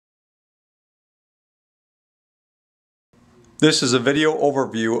This is a video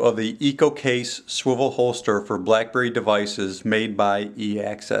overview of the EcoCase swivel holster for BlackBerry devices made by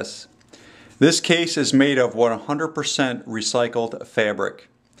eAccess. This case is made of 100% recycled fabric.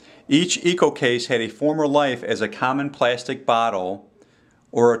 Each EcoCase had a former life as a common plastic bottle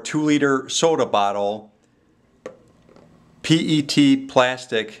or a 2-liter soda bottle, PET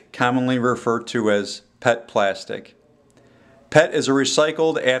plastic, commonly referred to as PET plastic. PET is a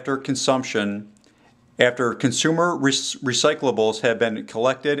recycled after consumption. After consumer recyclables have been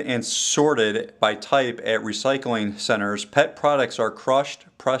collected and sorted by type at recycling centers, PET products are crushed,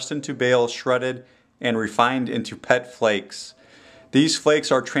 pressed into bales, shredded, and refined into PET flakes. These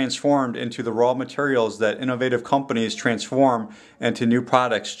flakes are transformed into the raw materials that innovative companies transform into new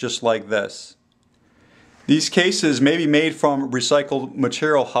products just like this. These cases may be made from recycled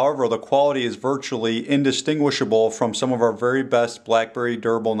material, however, the quality is virtually indistinguishable from some of our very best BlackBerry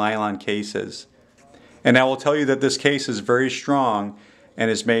durable nylon cases. And I will tell you that this case is very strong and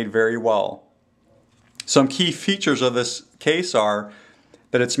is made very well. Some key features of this case are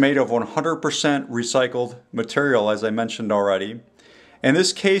that it's made of 100% recycled material, as I mentioned already. And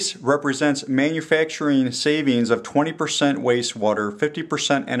this case represents manufacturing savings of 20% wastewater,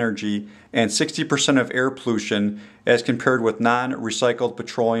 50% energy, and 60% of air pollution as compared with non-recycled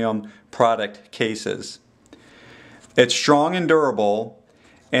petroleum product cases. It's strong and durable,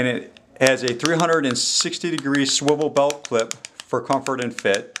 and it has a 360-degree swivel belt clip for comfort and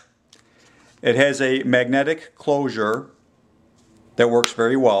fit. It has a magnetic closure that works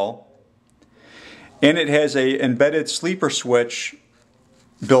very well. And it has an embedded sleeper switch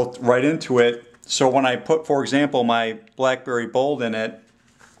built right into it. So when I put, for example, my BlackBerry Bold in it,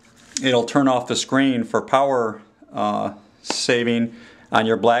 it'll turn off the screen for power saving on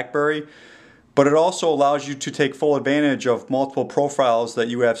your BlackBerry. But it also allows you to take full advantage of multiple profiles that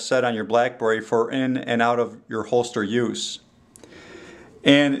you have set on your BlackBerry for in and out of your holster use.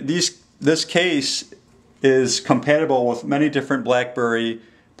 And this case is compatible with many different BlackBerry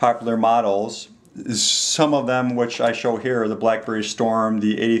popular models. Some of them, which I show here, are the BlackBerry Storm,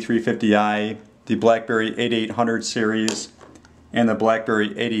 the 8350i, the BlackBerry 8800 series, and the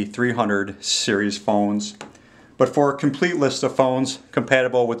BlackBerry 8300 series phones. But for a complete list of phones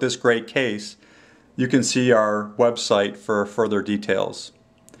compatible with this great case, you can see our website for further details.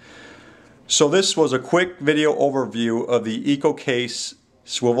 So this was a quick video overview of the EcoCase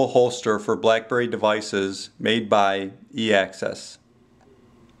swivel holster for BlackBerry devices made by eAccess.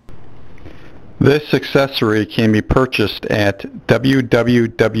 This accessory can be purchased at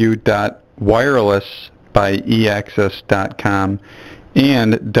www.wirelessbyeaccess.com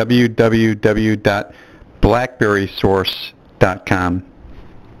and www.blackberrysource.com.